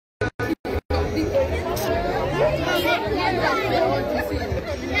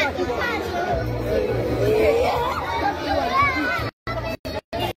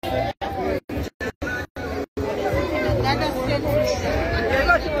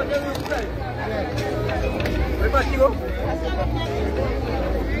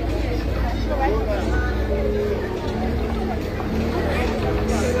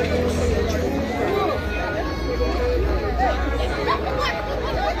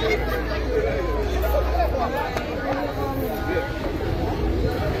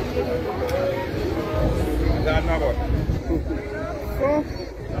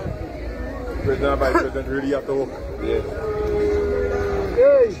President, Vice President really have to work. Yes.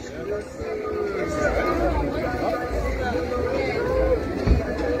 Hey!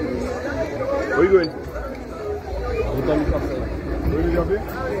 Where you going? Where are you jumping?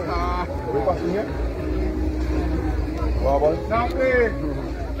 Are we passing here? Baba? Now play!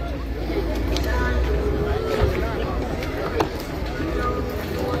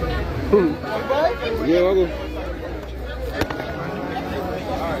 Yeah, I'll go.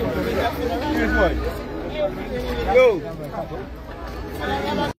 Here's one. Go!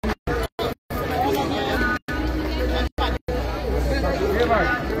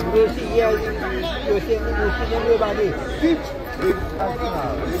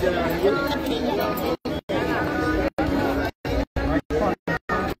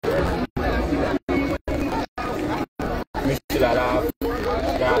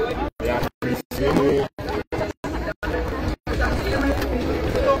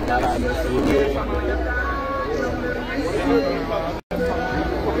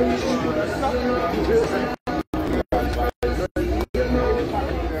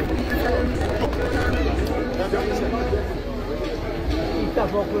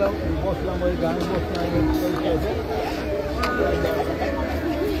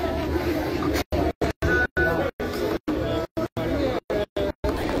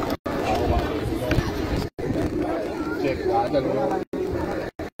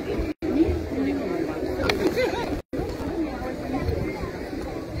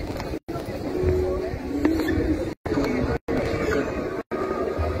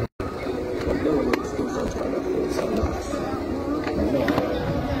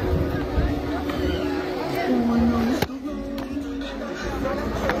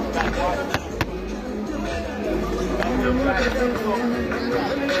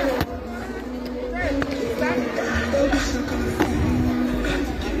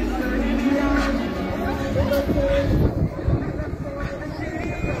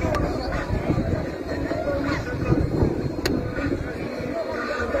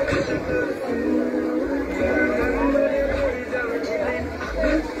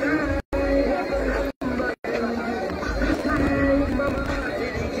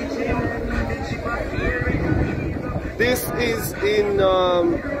 This is in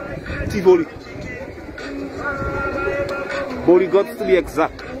Tivoli. Boligot to be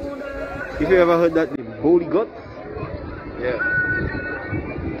exact. If you ever heard that name, Boligot? Yeah.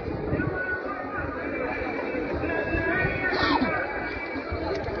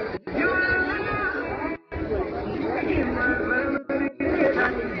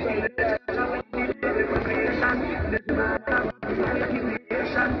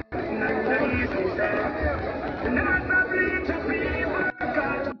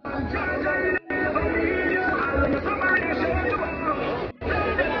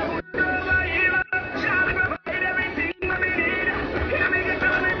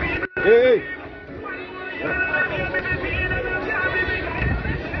 Hey!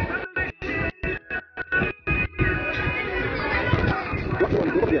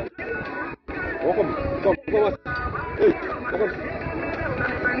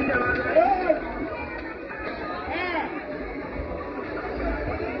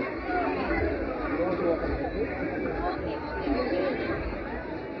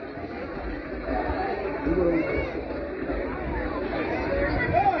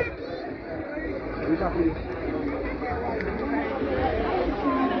 Come.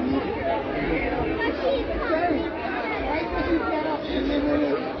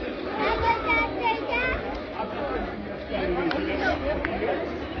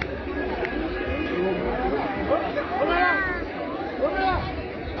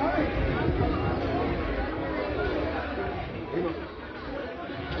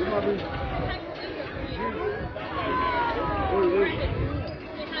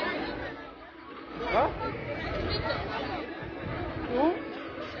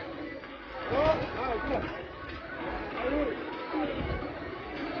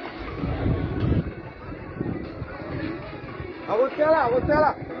 I will tell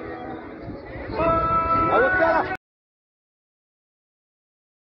her.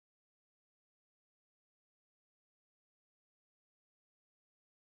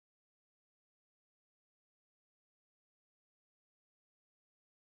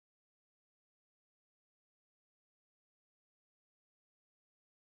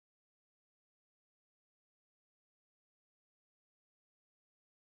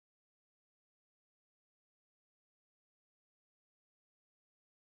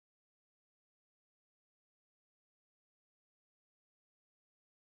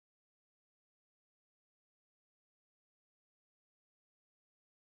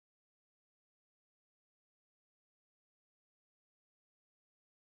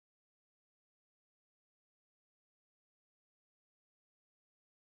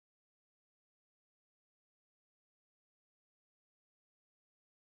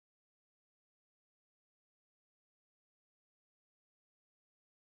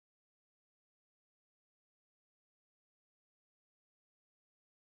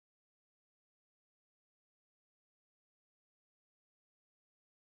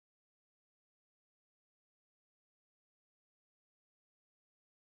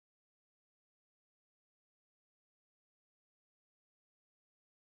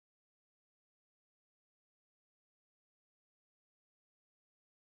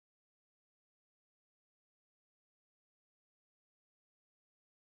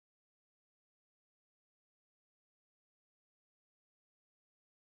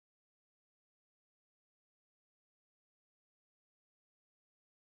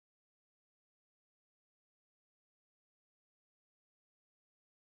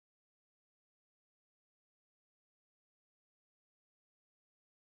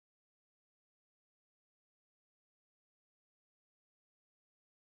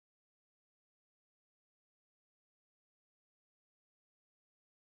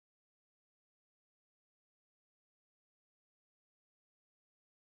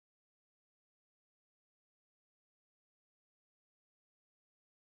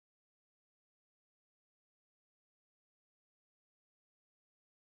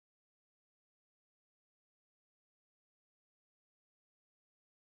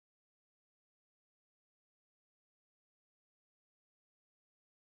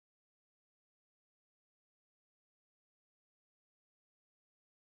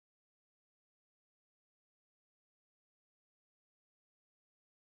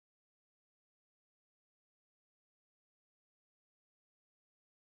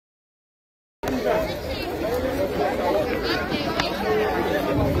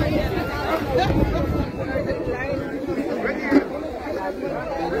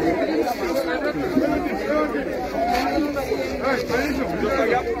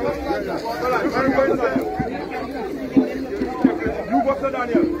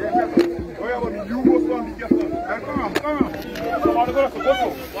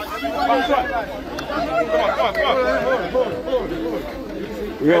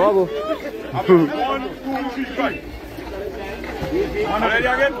 Yeah, I'll go. 1, 2, 3, right. And ready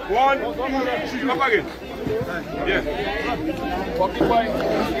again? 1, 2, 3, up again. Yeah. Walking by.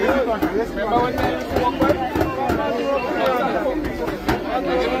 Remember when they walk by?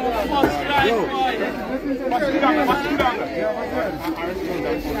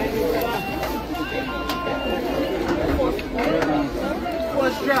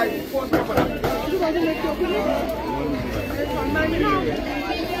 First try. First try.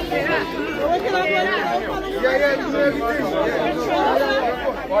 Yeah, do everything.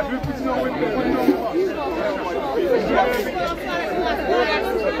 What we put on with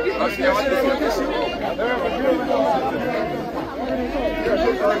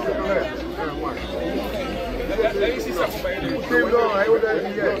let me see something.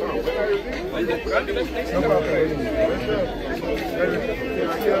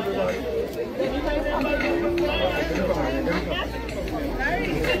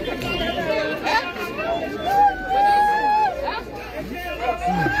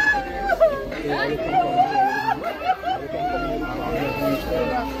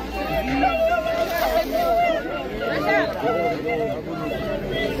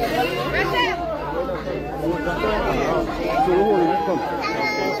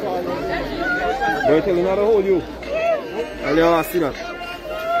 They're telling her to hold you. And they all see that.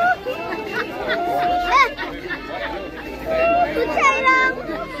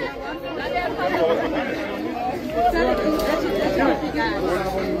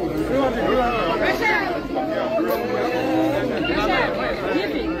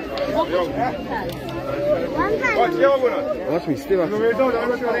 Watch me, stay back. We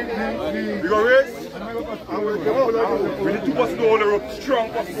go race. We need 2 buses to hold the rope,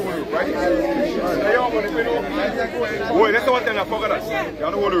 strong buses to hold the rope, right? Boy, that's the one thing I forgot that. You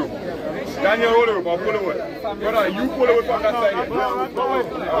have to hold the rope. Daniel, hold the rope, I'll pull the rope. Brother, you pull the rope from that side.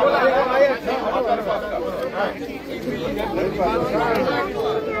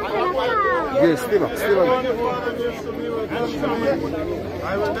 Yes, stay back, stay back.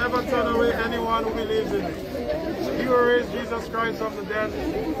 I will never turn away anyone who believes in me. He who raised Jesus Christ from the dead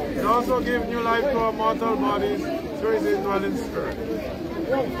and also gave new life to our mortal bodies through his indwelling spirit.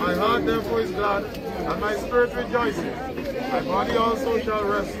 My heart therefore is glad, and my spirit rejoices. My body also shall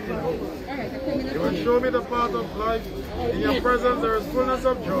rest in hope. You will show me the path of life. In your presence there is fullness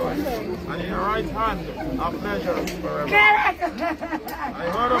of joy, and in your right hand are pleasures forever. I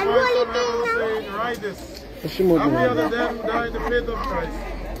heard a voice from heaven saying, write this. Happy are the dead who die in the faith of Christ.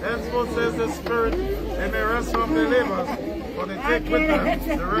 Henceforth says the Spirit, they may rest from their labors, for they take with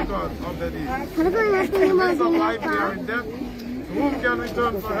them the record of their deeds. In the midst of life they are in death. To whom can we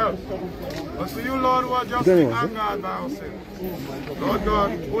turn for help? But to you, Lord, who are justly angered by our sins. Lord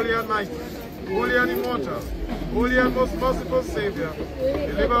God, holy and mighty, holy and immortal, holy and most merciful Savior,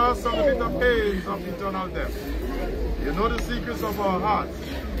 deliver us from the bitter pains of eternal death. You know the secrets of our hearts.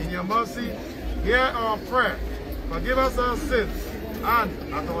 In your mercy, hear our prayer. Forgive us our sins, and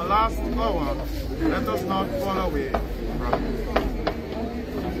at our last hour, let us not fall away from you.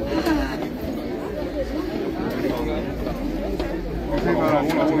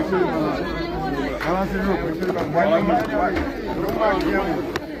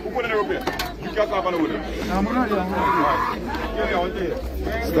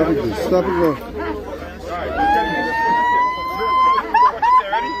 Stop it, bro.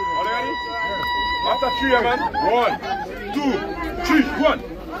 After 3, man. 1, 2, 3, 1.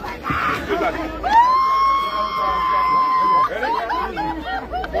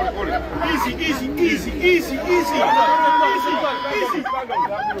 Hold it. Easy.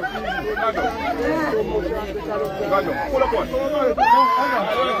 Pull up one.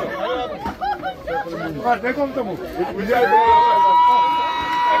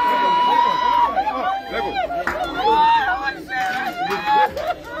 Let go.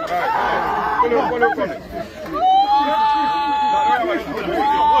 Pull up from it.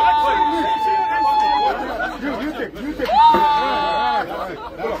 You take.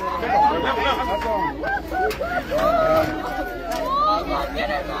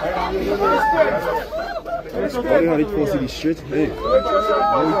 All you had it for the straight. Hey.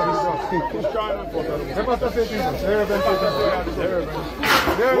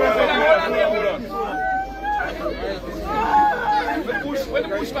 Where the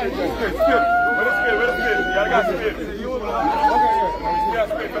push back? Where the speed? You got speed.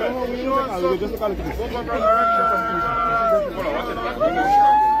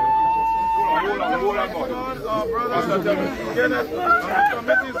 Kennette,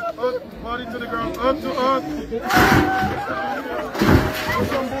 commit his body to the ground, up to earth.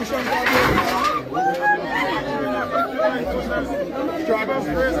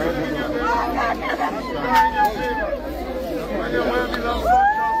 And your well-beloved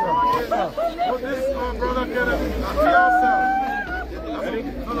son, put this on brother Kennette and be ourselves.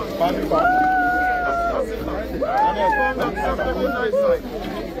 Acceptable in thy sight.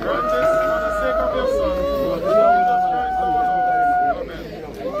 Grant this for the sake of your Son, Jesus Christ our Lord. Amen.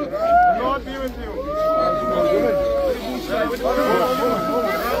 The Lord be with you. Grant, O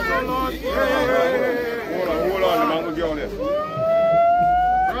Lord, Hold on, man, we'll get on this.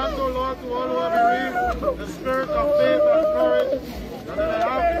 grant, O Lord, to all who are bereaved, the spirit of faith and courage, and that they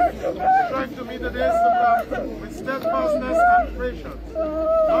have strength to meet the days to come with steadfastness and patience,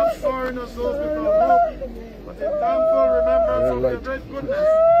 not soaring our souls before hope, but in thankful remembrance of their great goodness,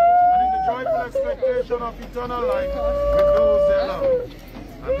 and in the joyful expectation of eternal life with those they love.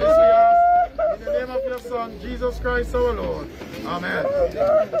 And this we ask in the name of your Son, Jesus Christ our Lord. Amen.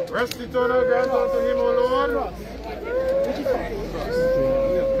 Rest eternal grant unto him, O Lord.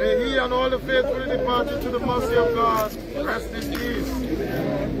 May he and all the faithfully departed to the mercy of God rest in peace. May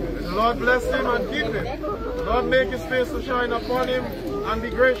the Lord bless him and keep him. The Lord make his face to shine upon him and be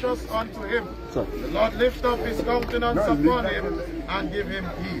gracious unto him. The Lord lift up his countenance upon him and give him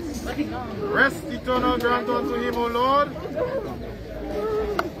peace. Rest eternal grant unto him, O Lord.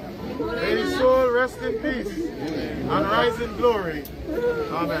 May his soul rest in peace and rise in glory.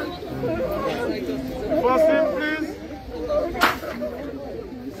 Amen. First hymn, please.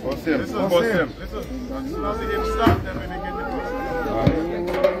 First him. Listen. As soon as the hymn starts, then we begin the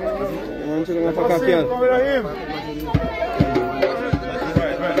first hymn. Come with a hymn.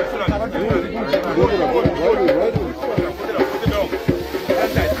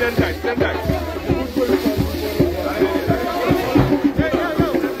 Stand tight.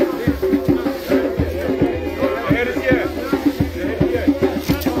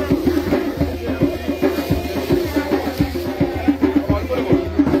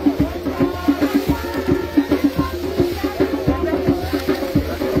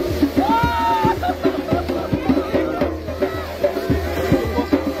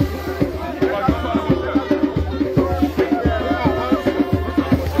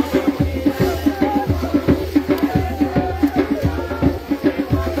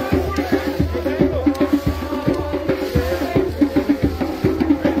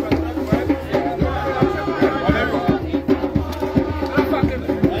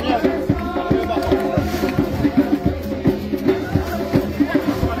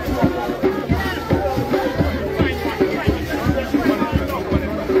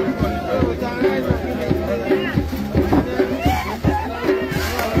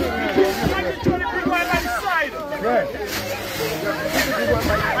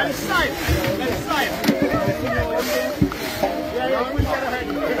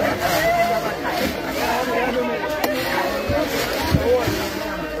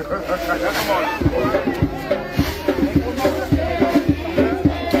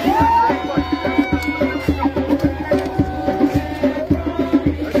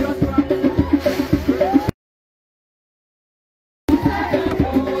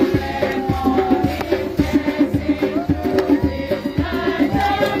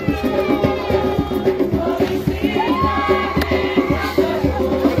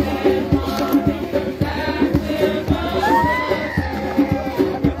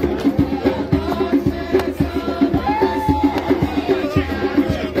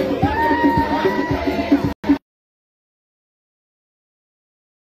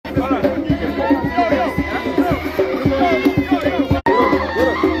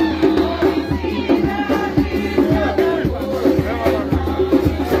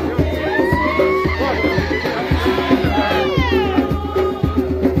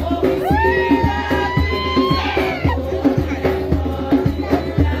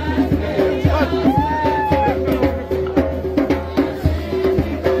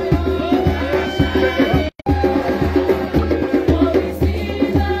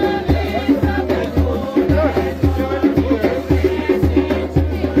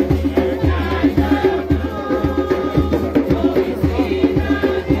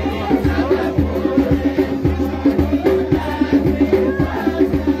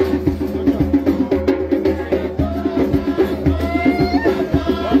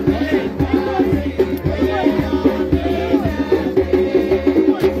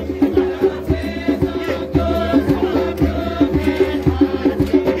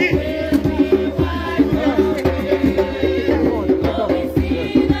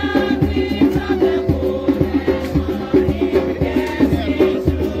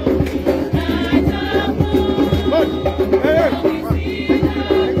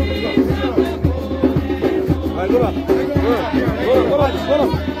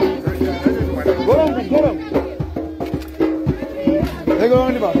 They go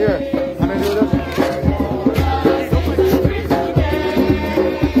on the back, here. And then do this.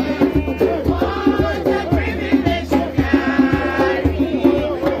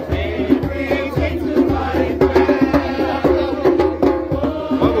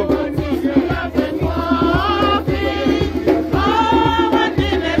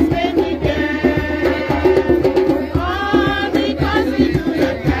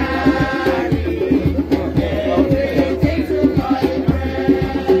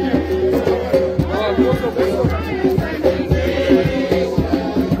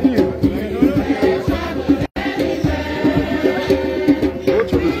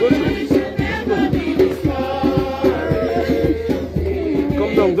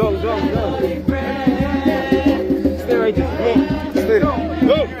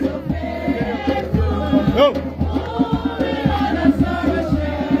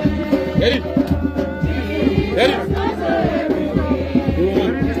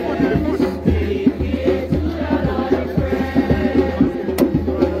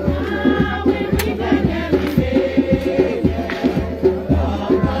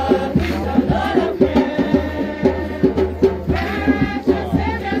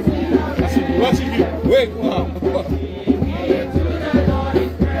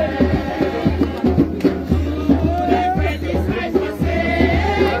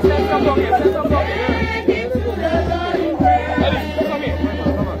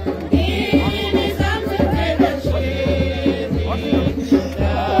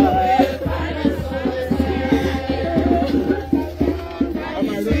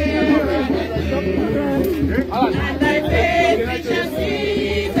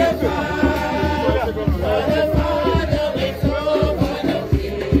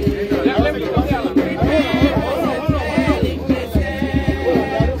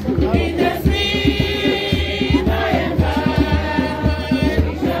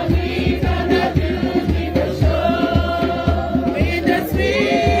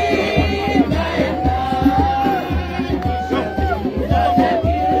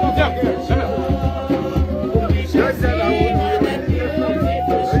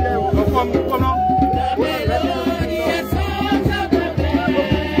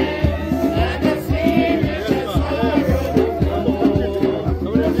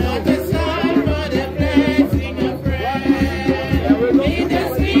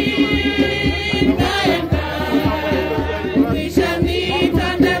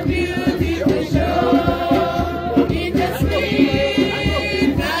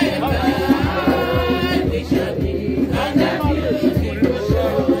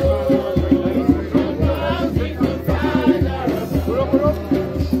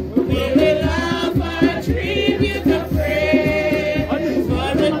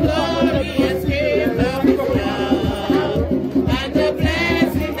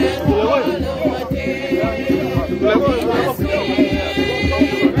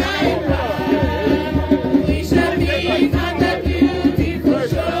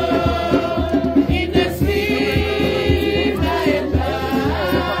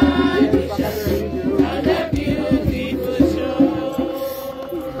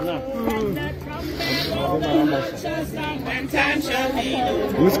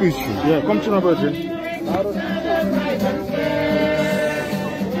 Let's squeeze you. Yeah, come to my virgin.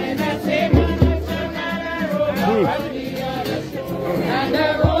 And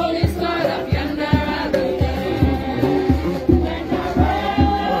the rolling star of yonder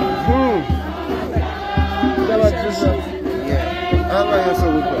Yeah. I like so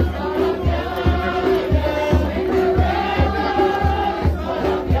with that.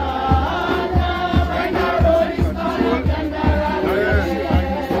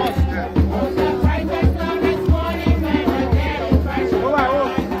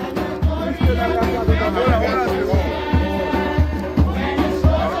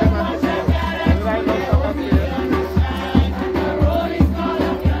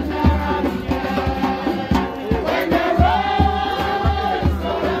 When the roll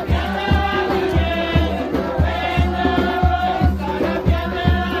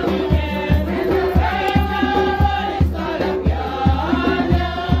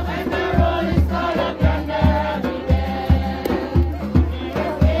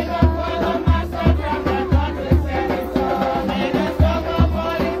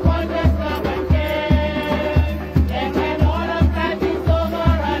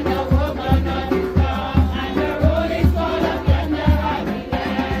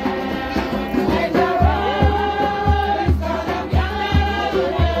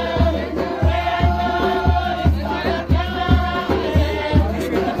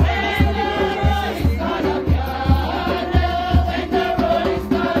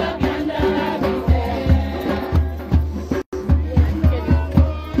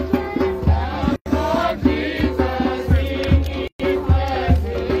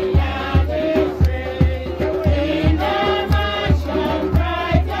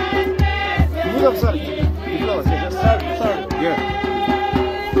up, sir. Sorry. Yeah.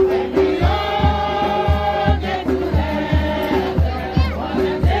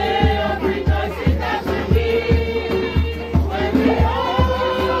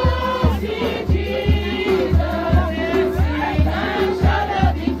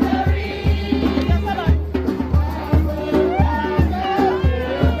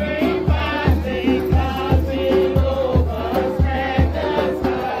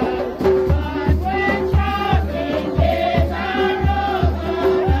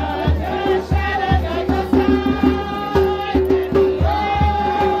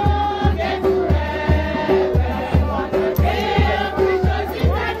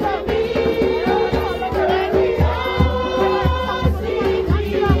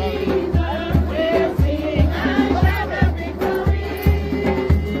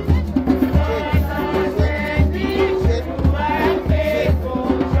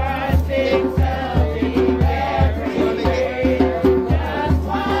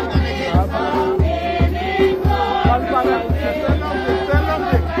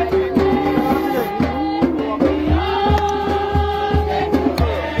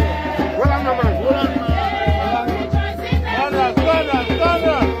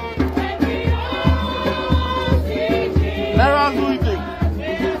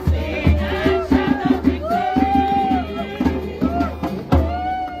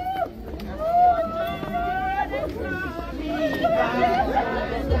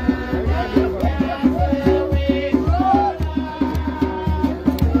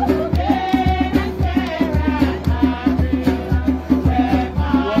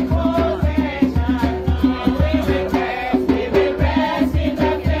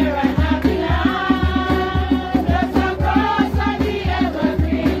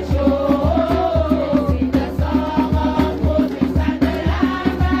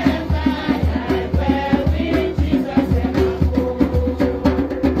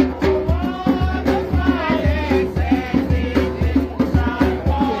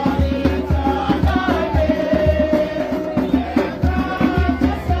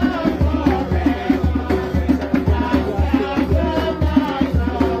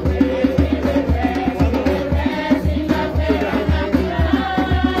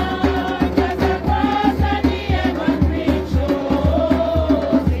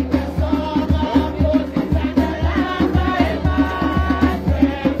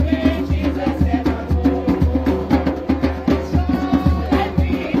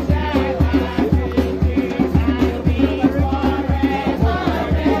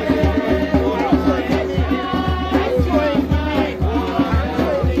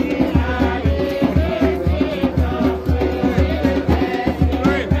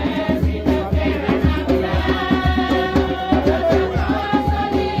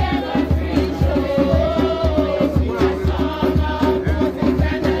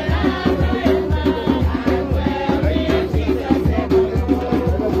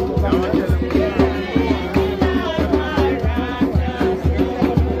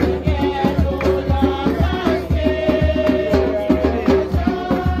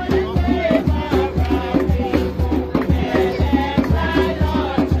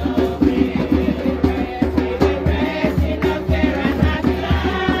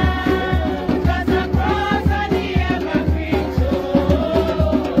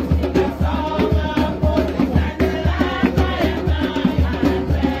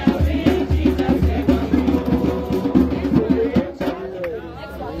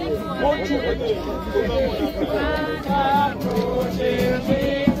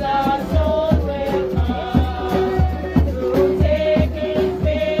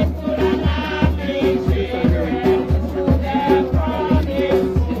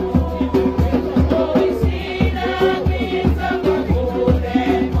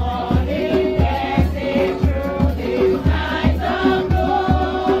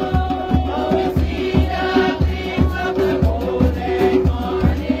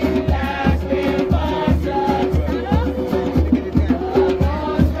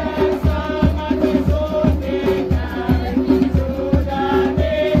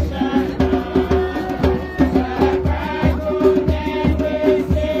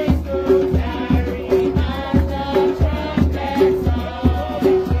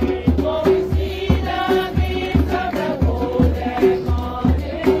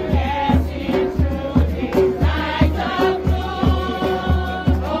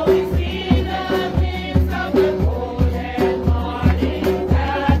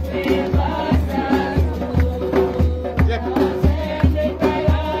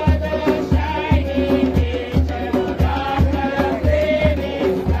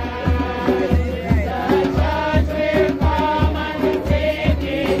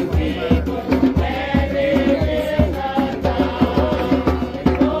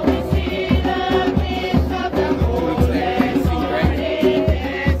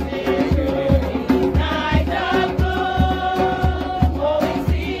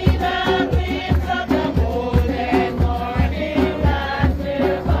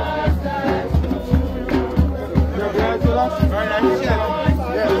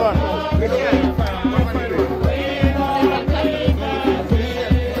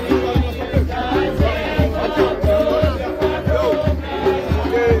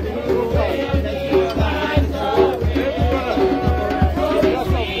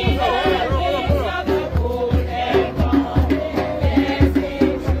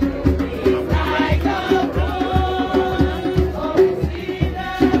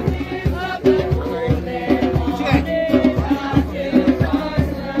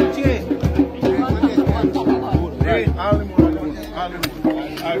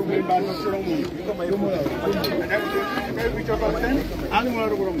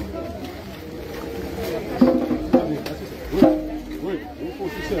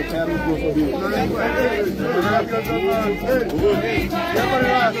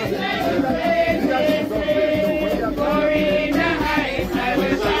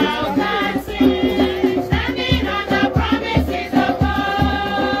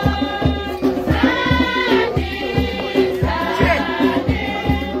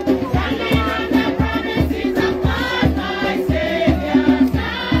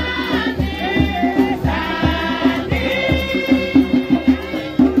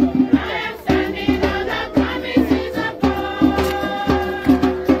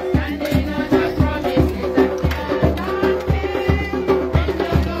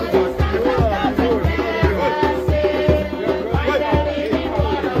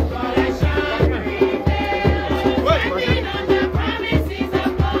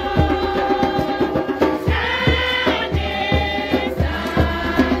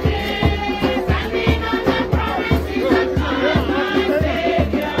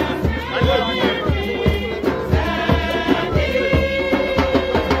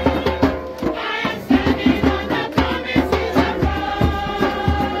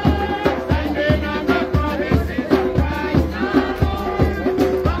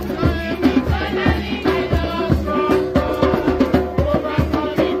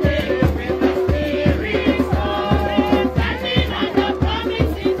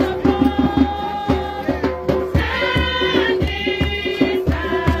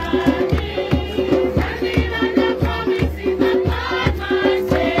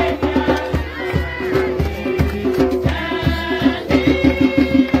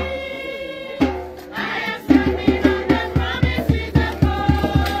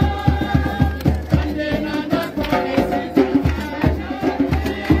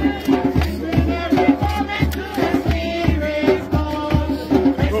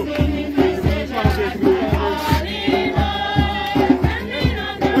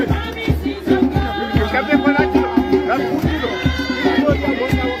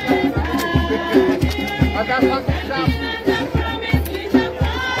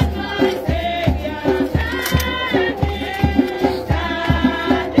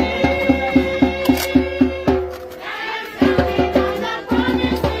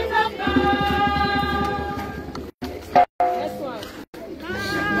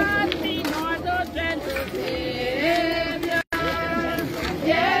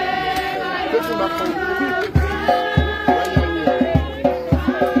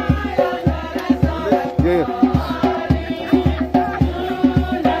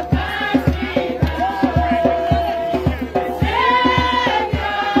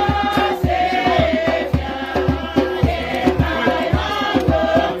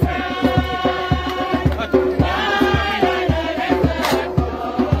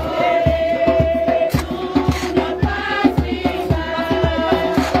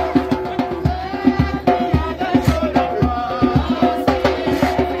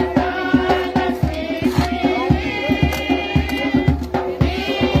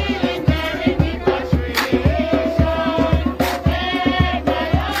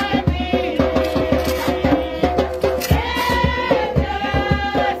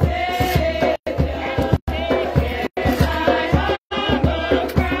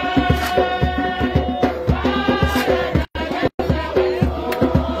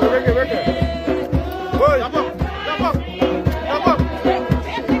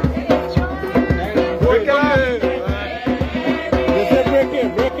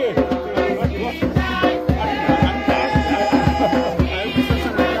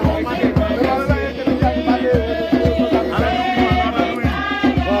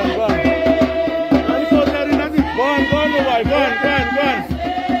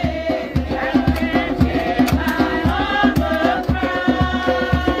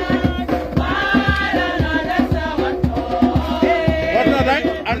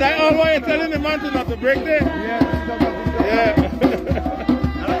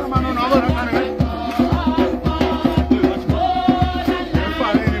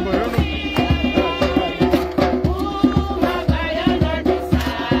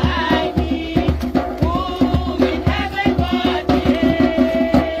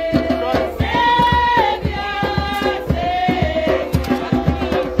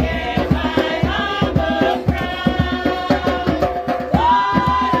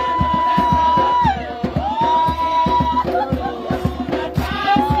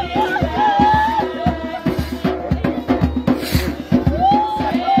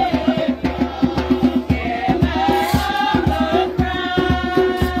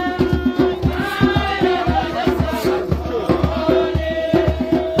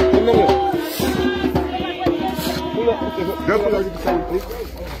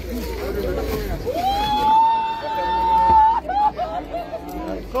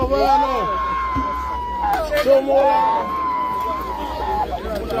 Come on now. Show more.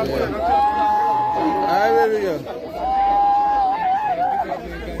 Alright, there we go.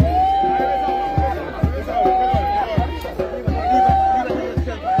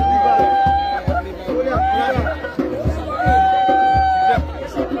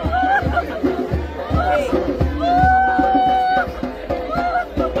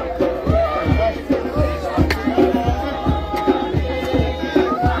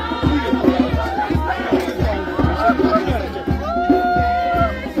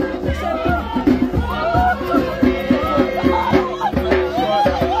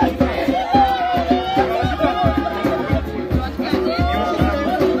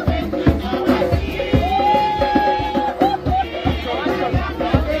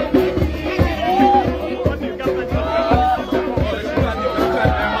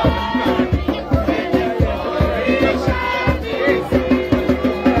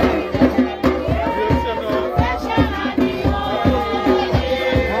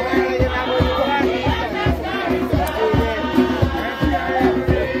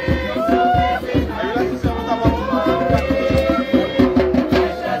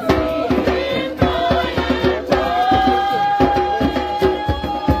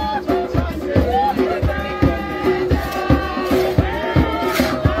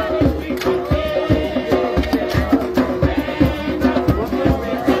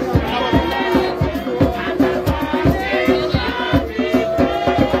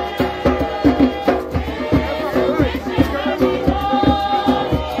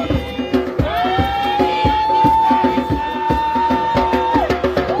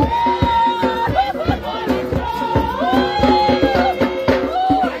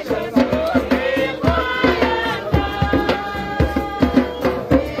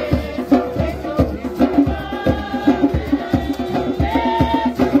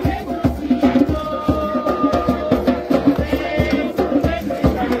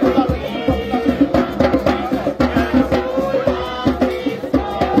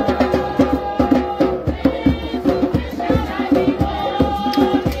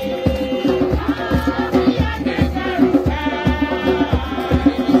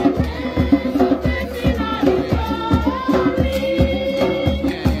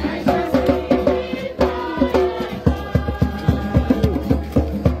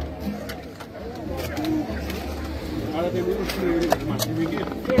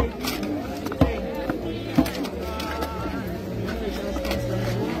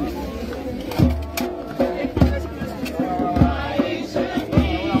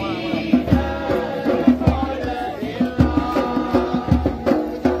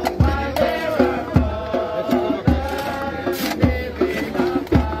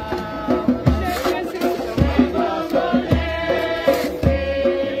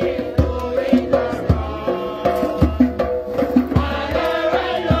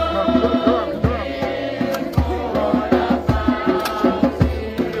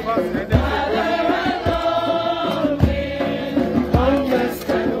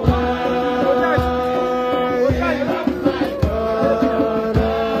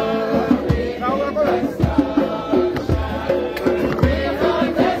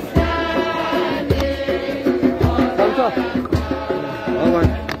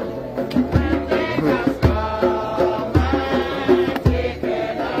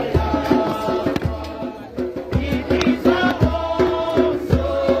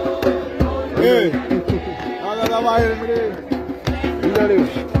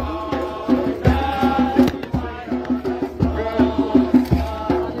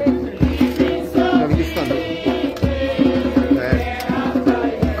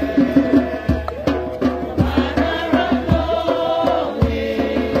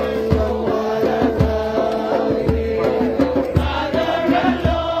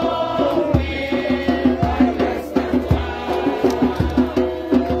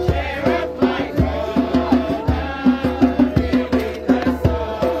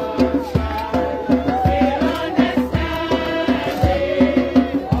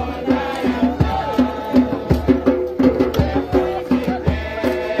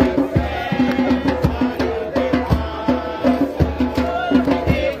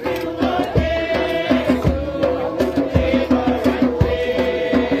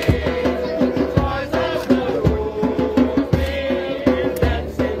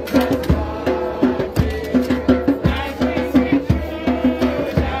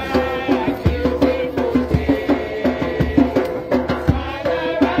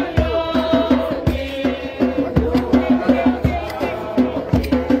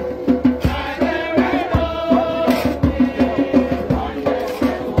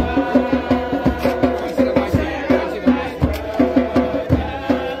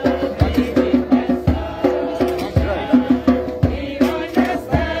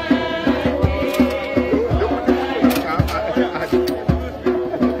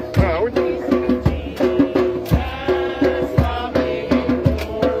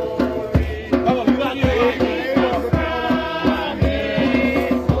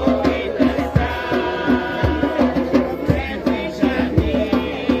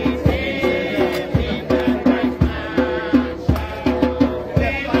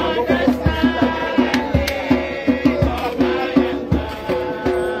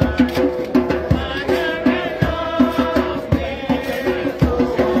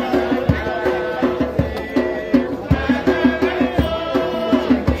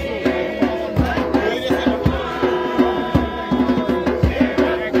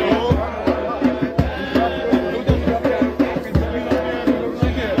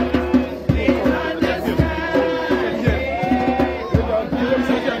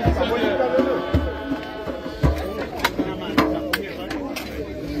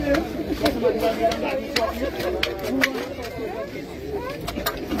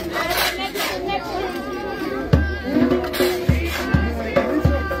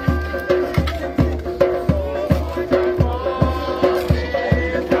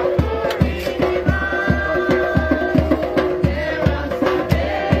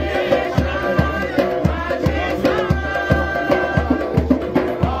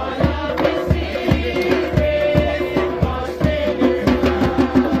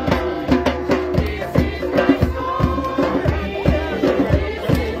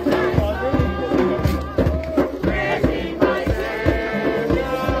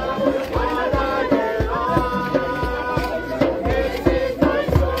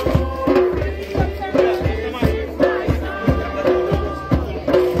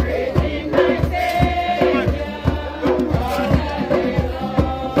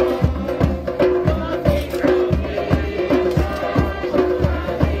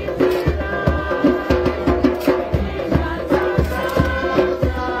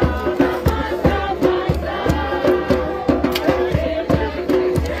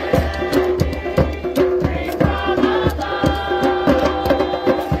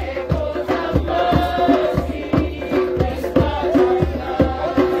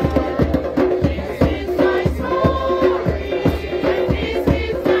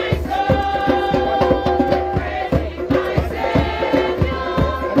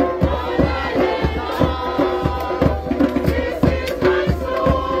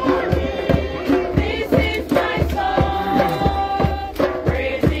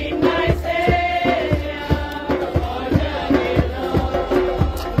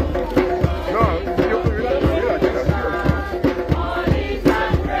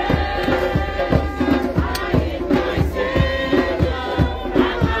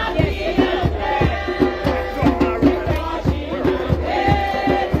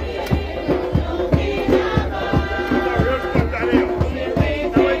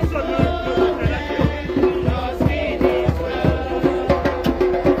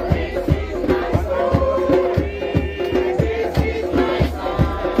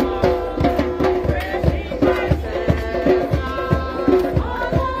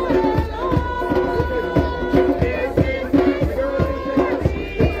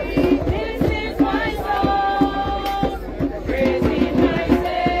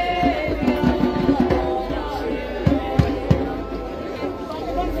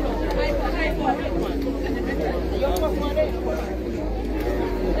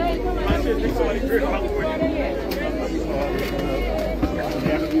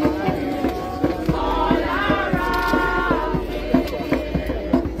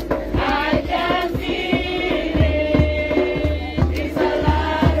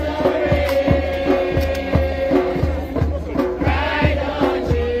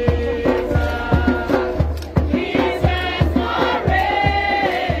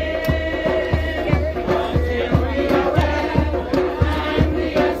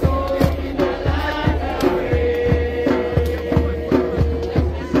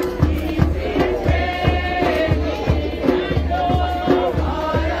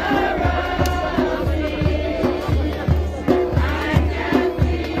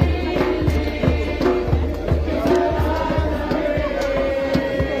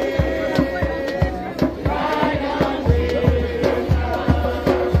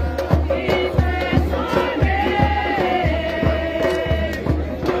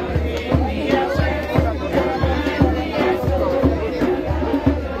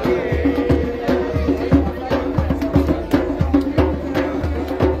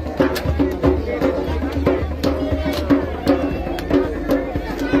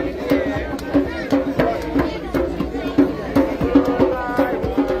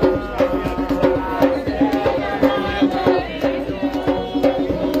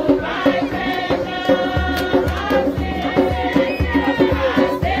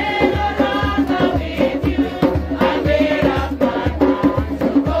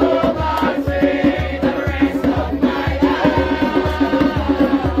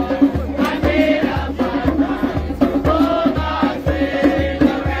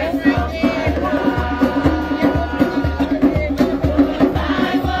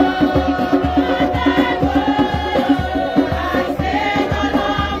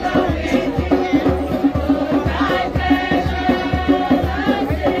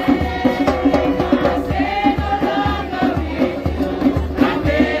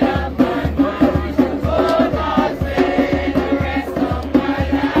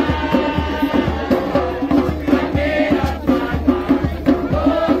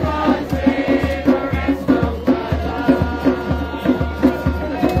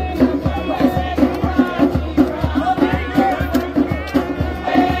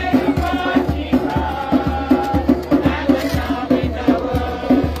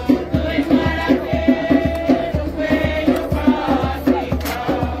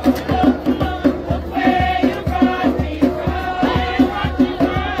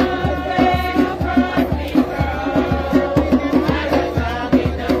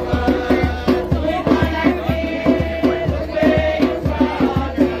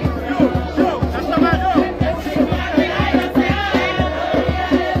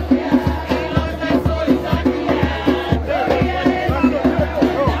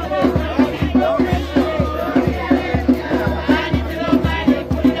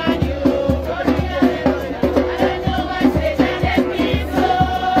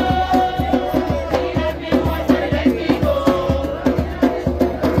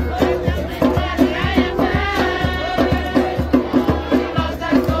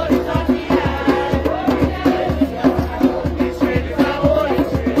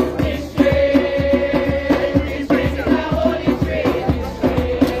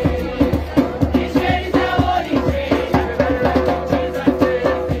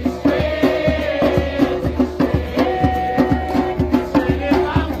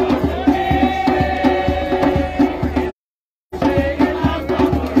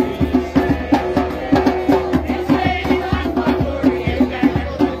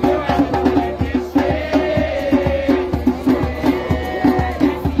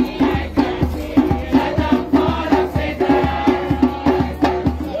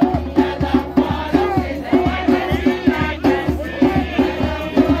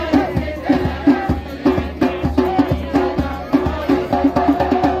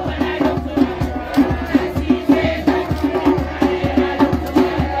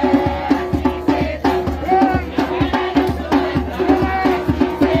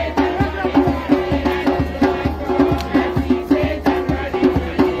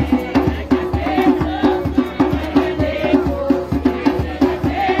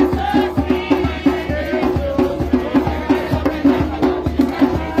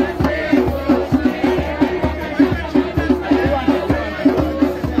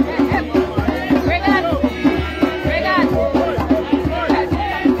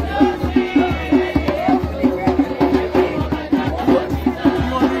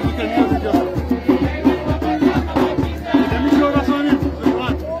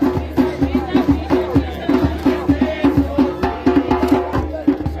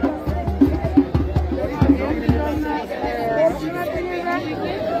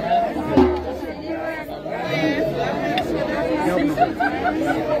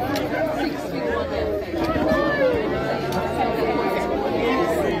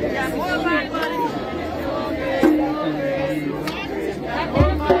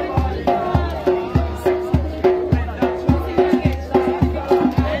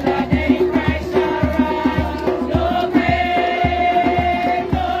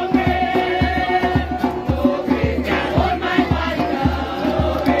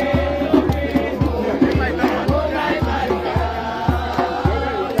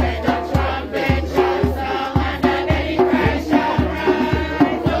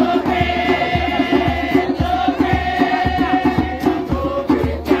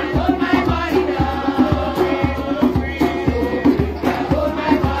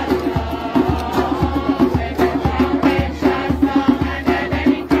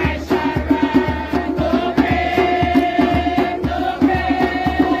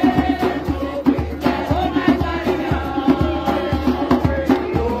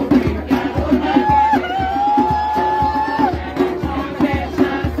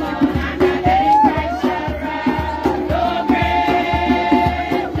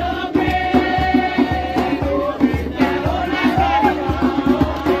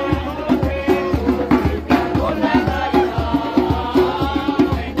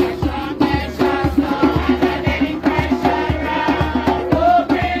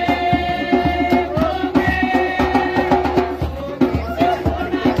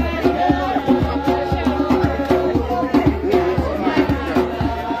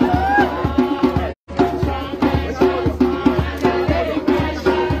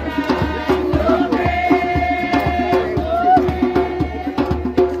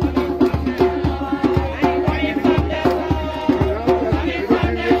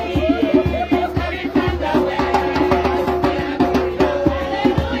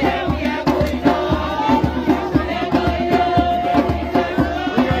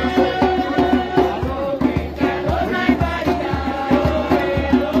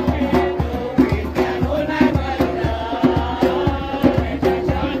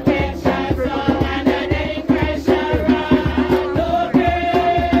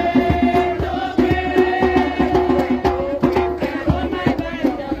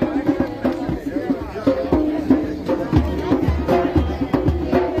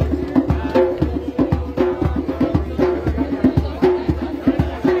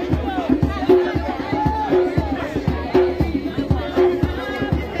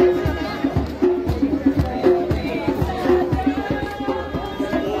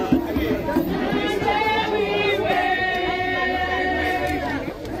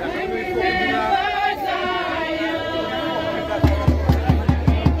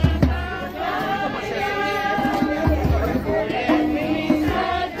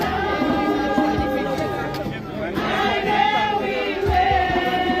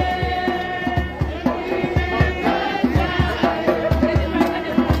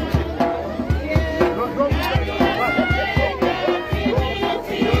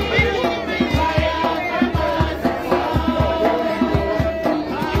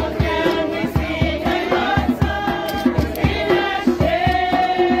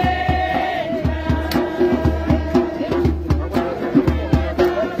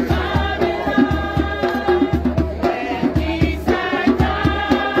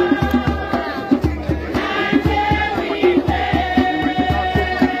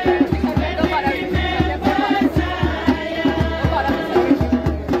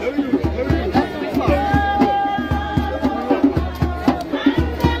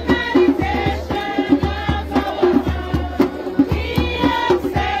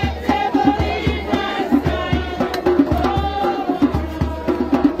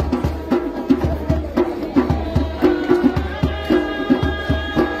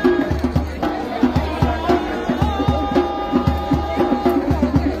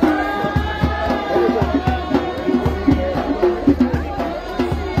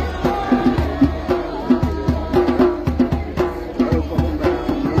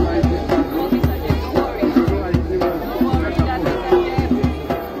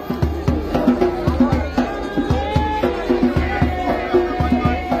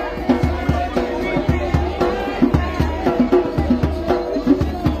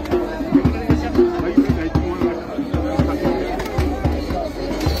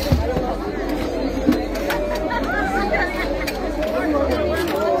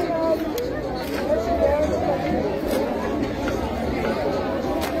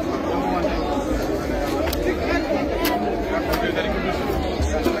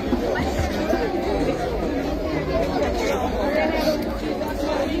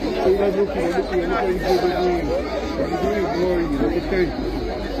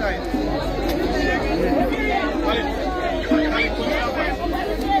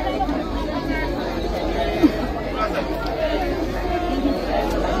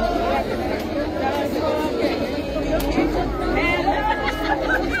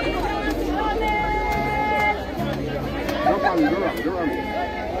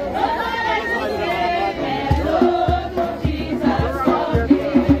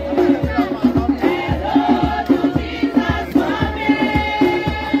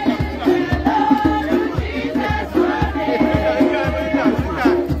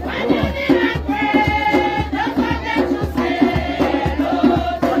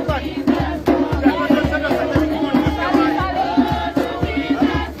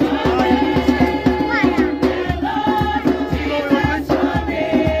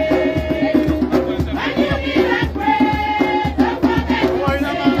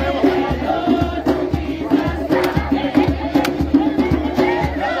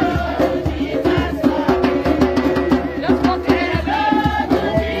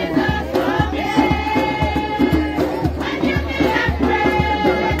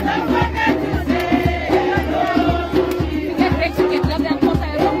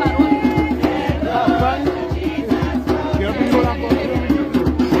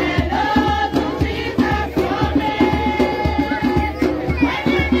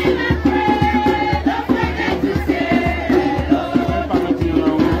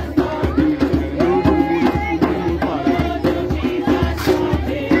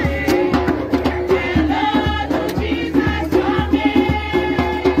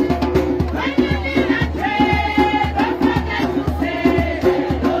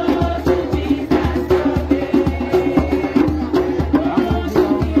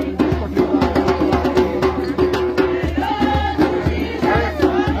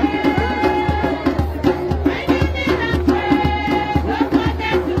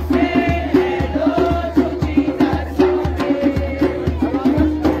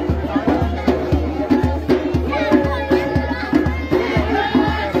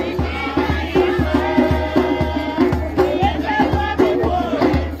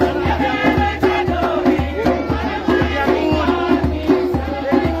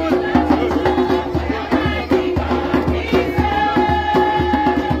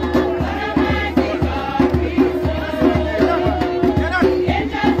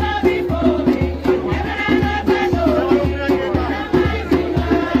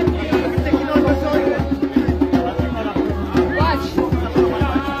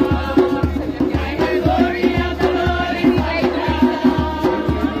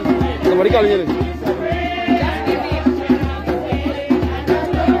 Marical viene.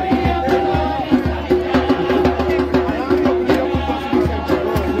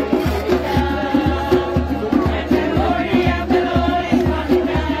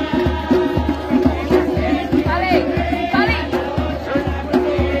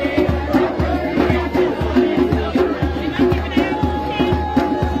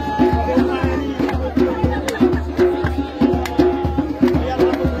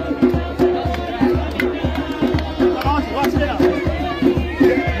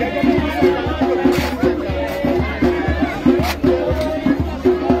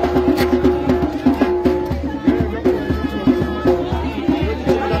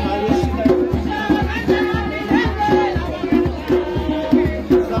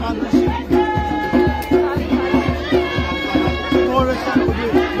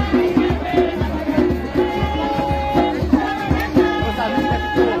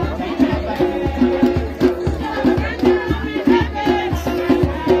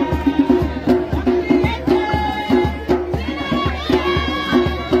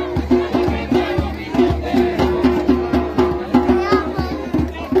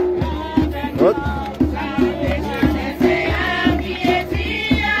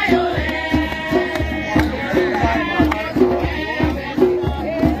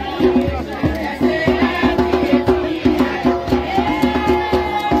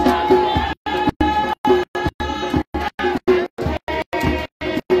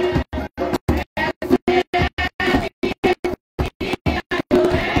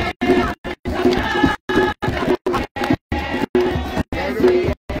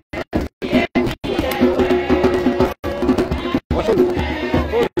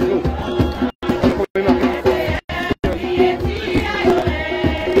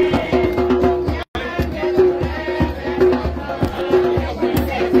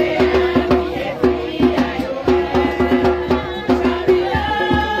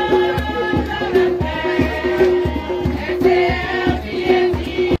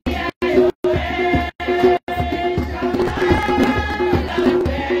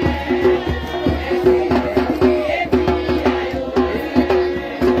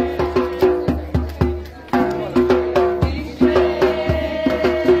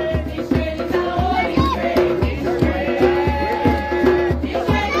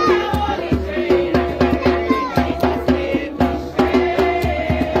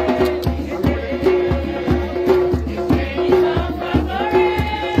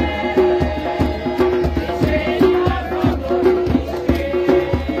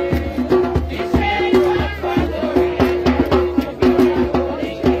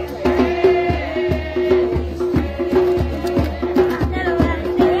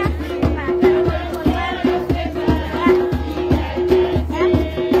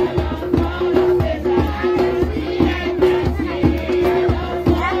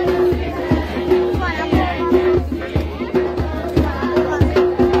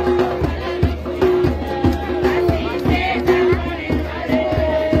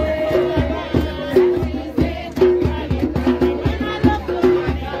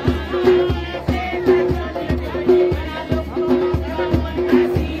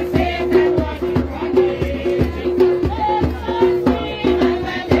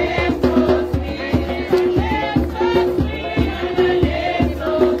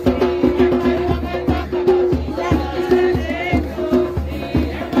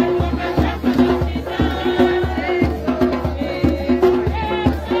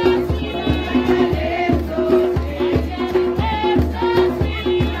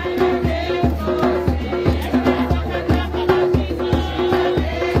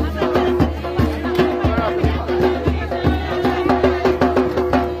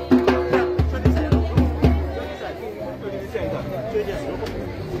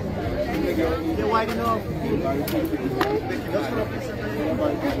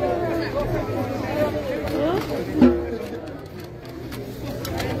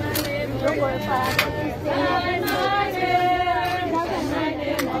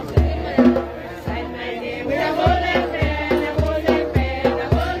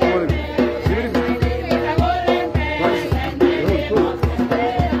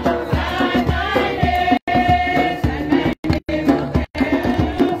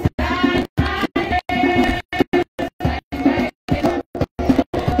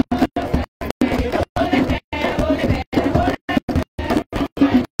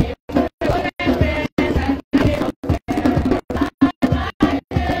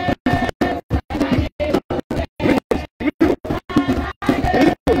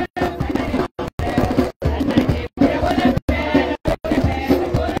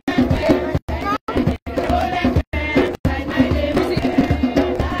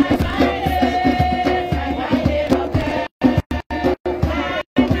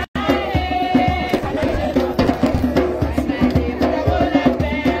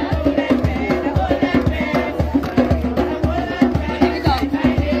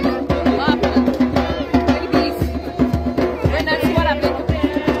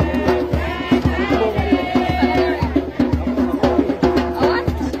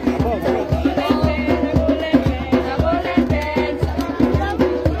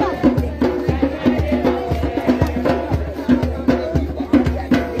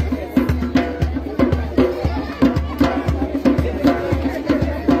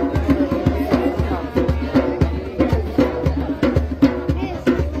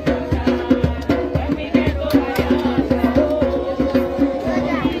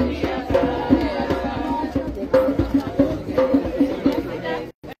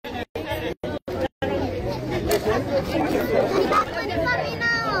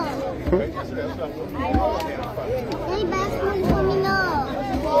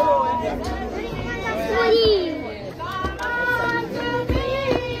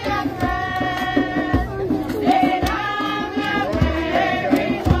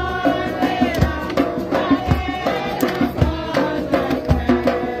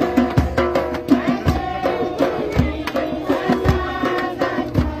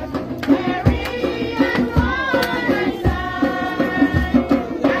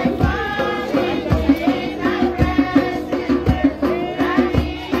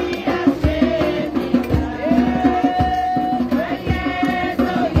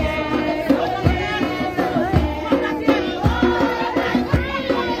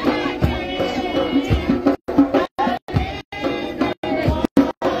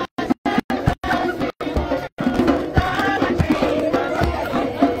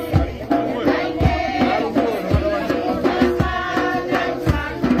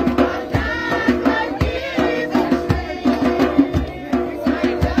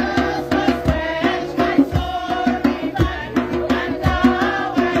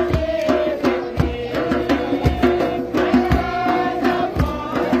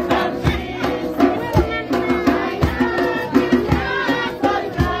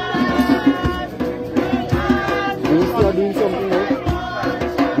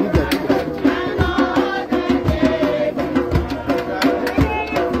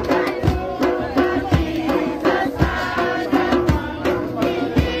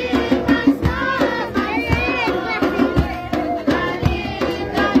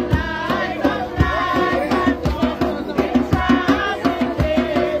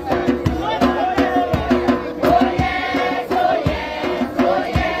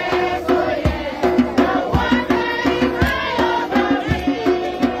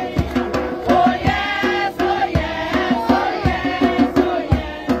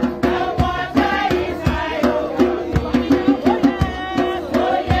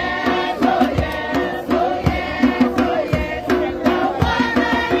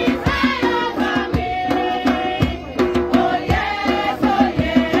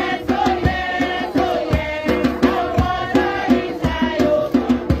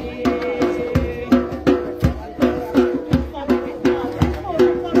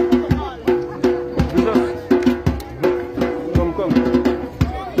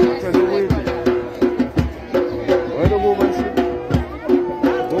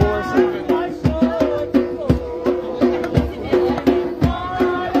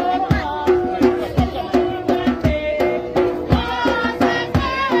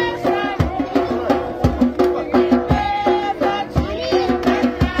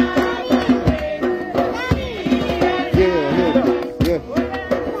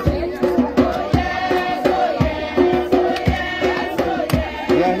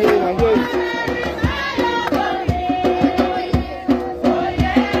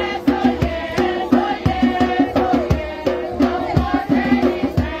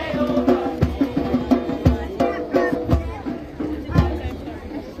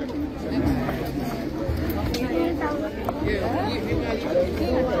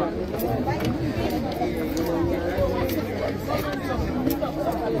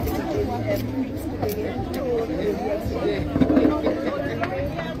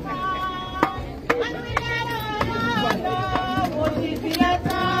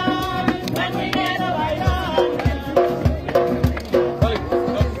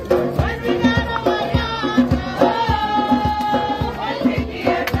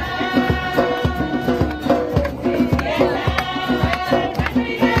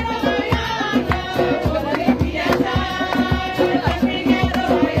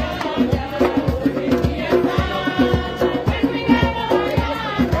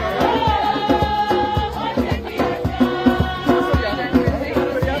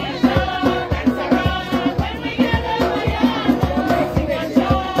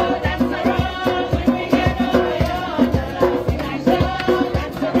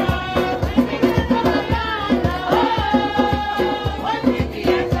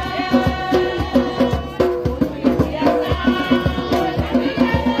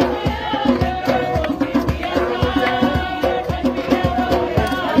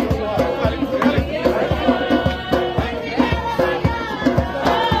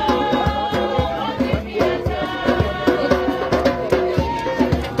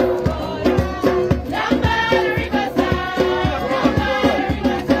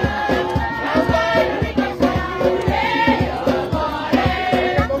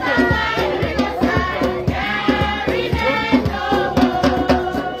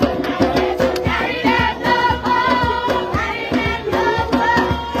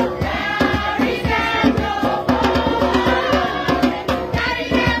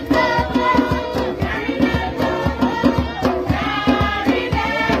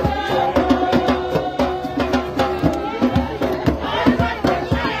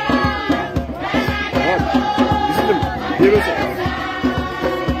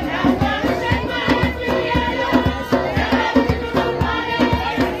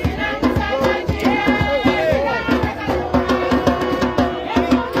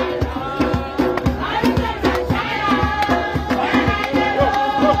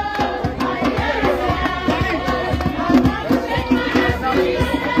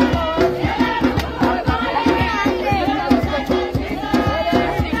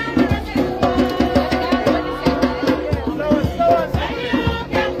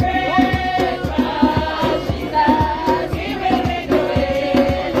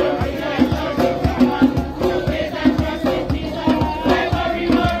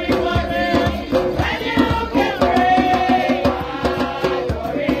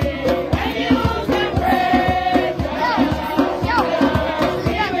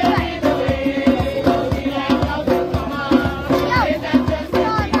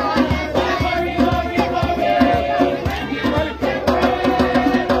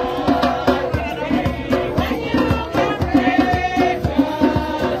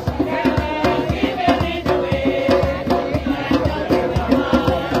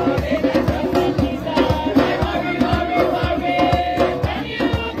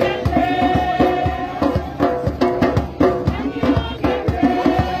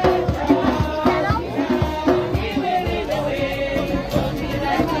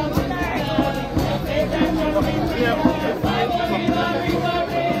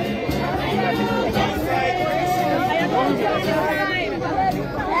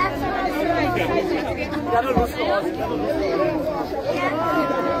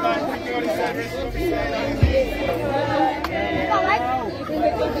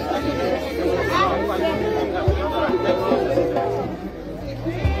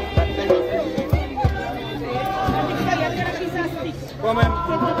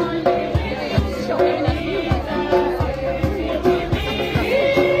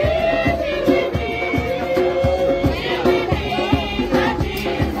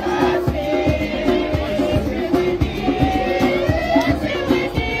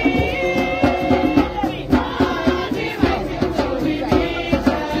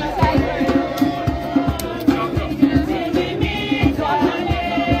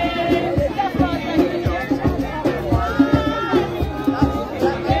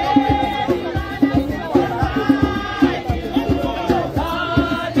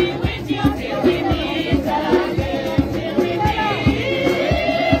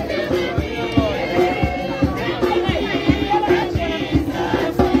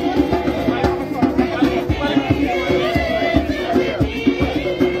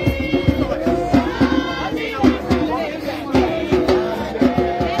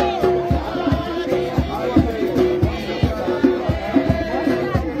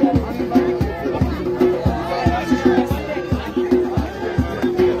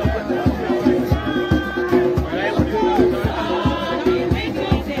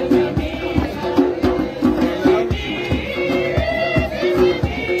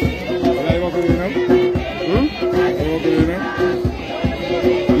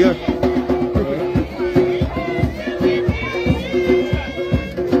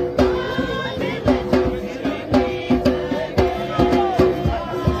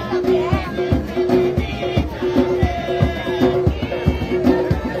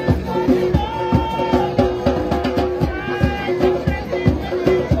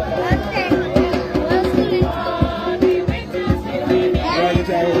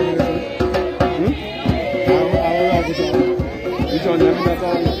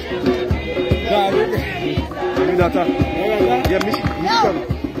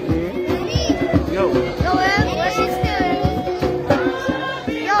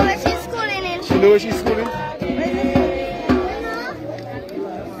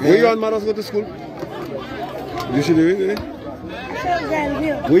 Go to school? You should do it,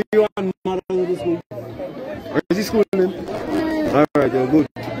 Where you want mother go to school? Where is he school then? Alright, good.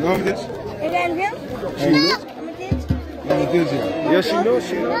 You know this? She knows? Hermitage. Yes, she knows.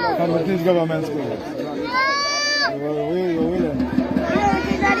 Hermitage Government School.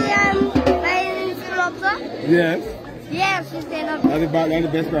 Yes. Yes, she's staying up. That's the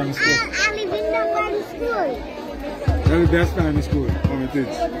best primary school. I live in the primary school. That's the best primary school,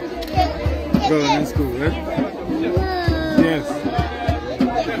 Hermitage. Government school, right? Yes.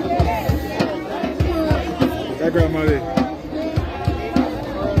 That grandmother.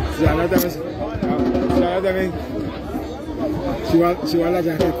 She want a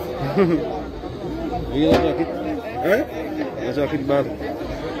jacket. You get a jacket? Eh? A jacket bag.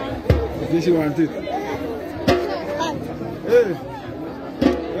 I think she wants it. Hey!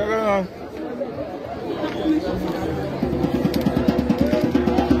 Where are you?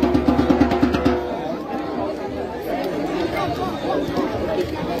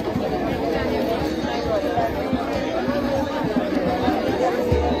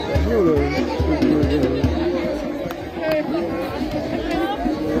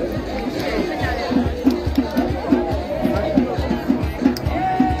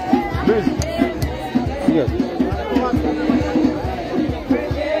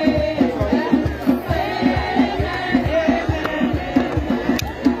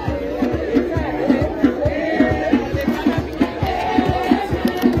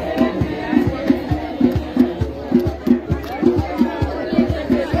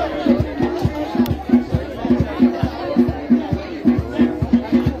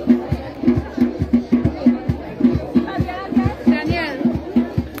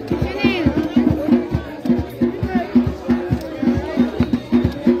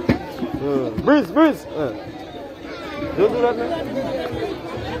 Breeze. Don't do that now.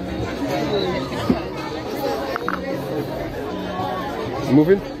 It's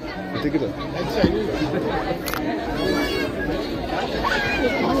moving. Take it up.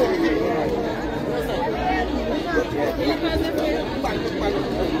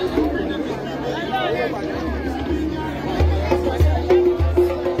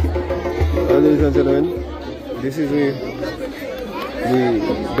 Ladies and gentlemen, this is the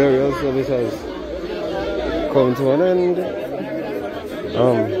burial service has come to an end. I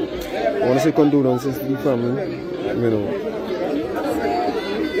want to say condolences to the family, you know.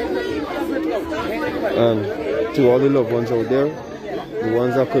 And to all the loved ones out there, the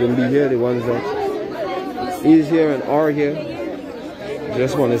ones that couldn't be here, the ones that is here and are here,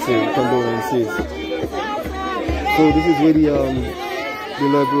 just want to say condolences. So this is where the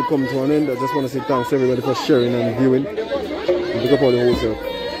live will come to an end. I just want to say thanks to everybody for sharing and viewing. Pick up all the wholesale.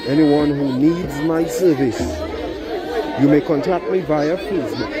 Anyone who needs my service, you may contact me via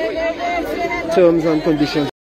Facebook. Terms and conditions